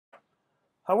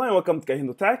Hello and welcome to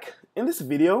KahindoTech. In this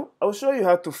video, I will show you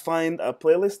how to find a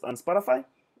playlist on Spotify.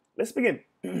 Let's begin.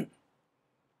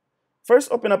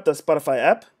 First, open up the Spotify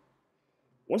app.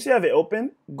 Once you have it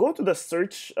open, go to the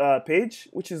search page,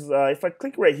 which is, if I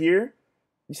click right here,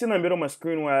 you see in the middle of my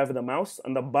screen where I have the mouse,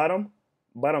 on the bottom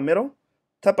middle,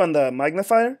 tap on the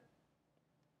magnifier.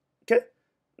 Okay,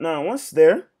 now once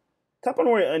there, tap on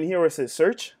here where it says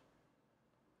search,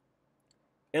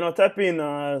 and I'll type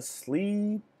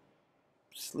in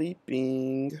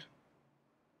sleeping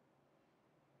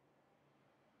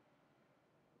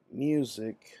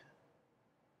music.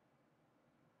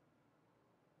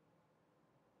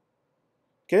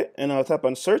 Okay, and I'll tap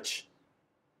on search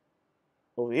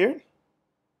over here.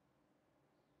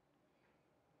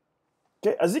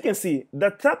 Okay, as you can see,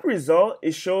 the top result,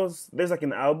 it shows there's like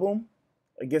an album.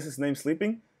 I guess its name's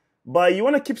Sleeping. But you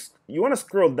want to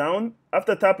scroll down.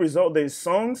 After top result, there's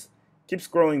songs. Keep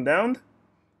scrolling down.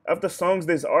 After songs,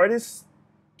 there's artists.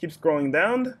 Keep scrolling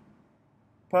down.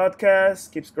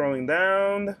 Podcast, keep scrolling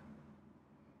down.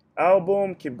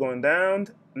 Album, keep going down.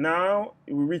 Now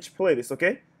we reach playlist,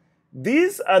 okay?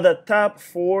 These are the top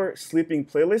 4 sleeping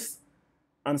playlists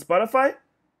on Spotify.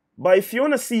 But if you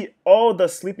want to see all the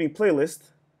sleeping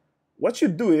playlists, what you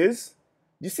do is,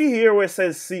 you see here where it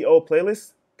says see all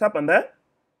playlists? Tap on that.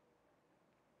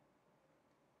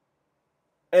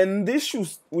 And this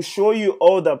will show you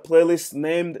all the playlists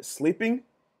named sleeping.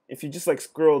 If you just like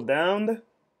scroll down,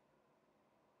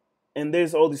 and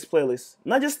there's all these playlists.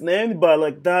 Not just named, but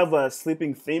like they have a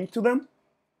sleeping theme to them.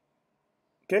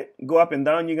 Okay, go up and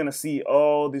down, you're gonna see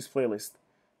all these playlists.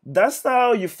 That's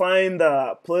how you find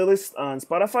the playlist on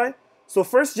Spotify. So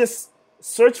first, just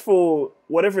search for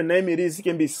whatever name it is. It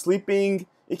can be sleeping,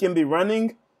 it can be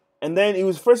running, and then it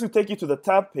will first take you to the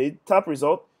top page, top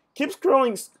result. Keep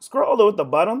scrolling, scroll all the way to the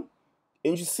bottom,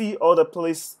 and you see all the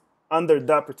playlists under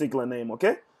that particular name.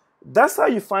 Okay, that's how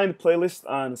you find playlists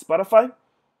on Spotify.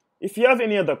 If you have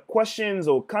any other questions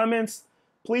or comments,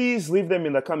 please leave them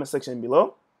in the comment section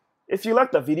below. If you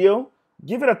liked the video,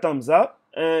 give it a thumbs up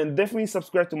and definitely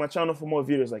subscribe to my channel for more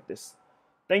videos like this.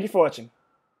 Thank you for watching.